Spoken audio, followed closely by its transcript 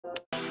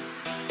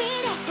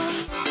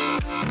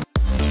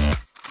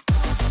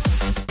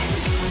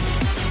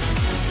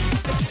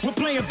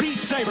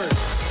We're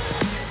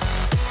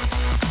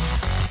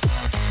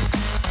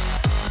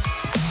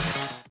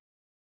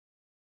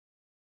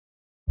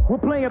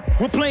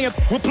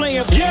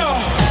playing, yeah!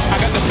 I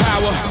got the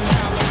power.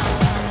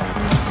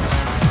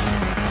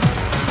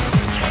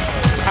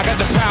 I got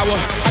the power.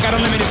 I got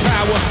unlimited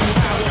power.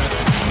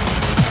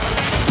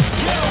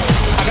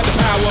 I got the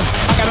power.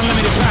 I got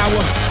unlimited power.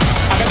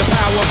 I got the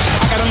power.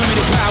 I got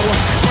unlimited power.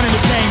 It's running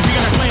the game. We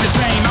gonna play the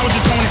same. I was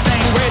just going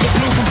insane. Red to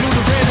blue, from blue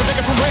to red. The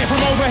nigga from red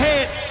from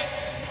overhead.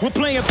 We're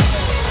playing.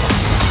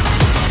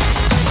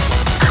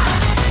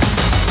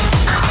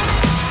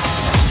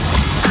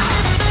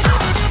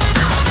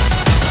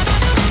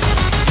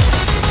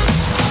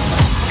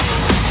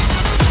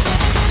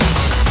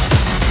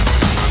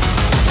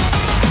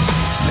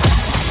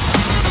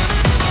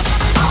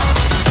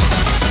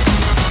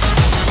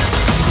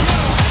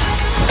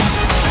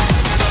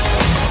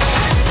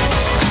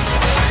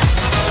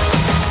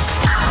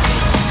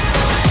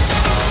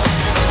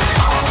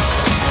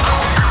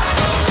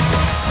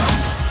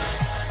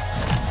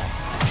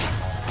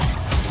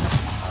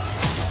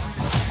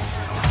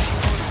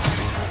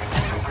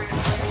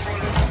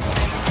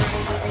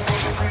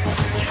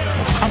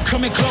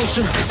 Coming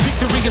closer,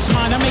 victory is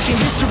mine. I'm making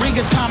history,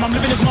 it's time. I'm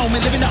living this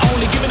moment, living the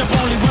only, giving up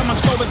only when my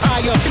score is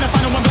higher. Can I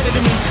find no one better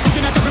than me? You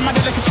cannot copy my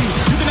delicacy.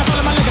 You cannot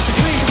follow my legacy,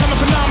 clean, cause I'm a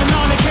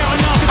phenomenon. They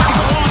can't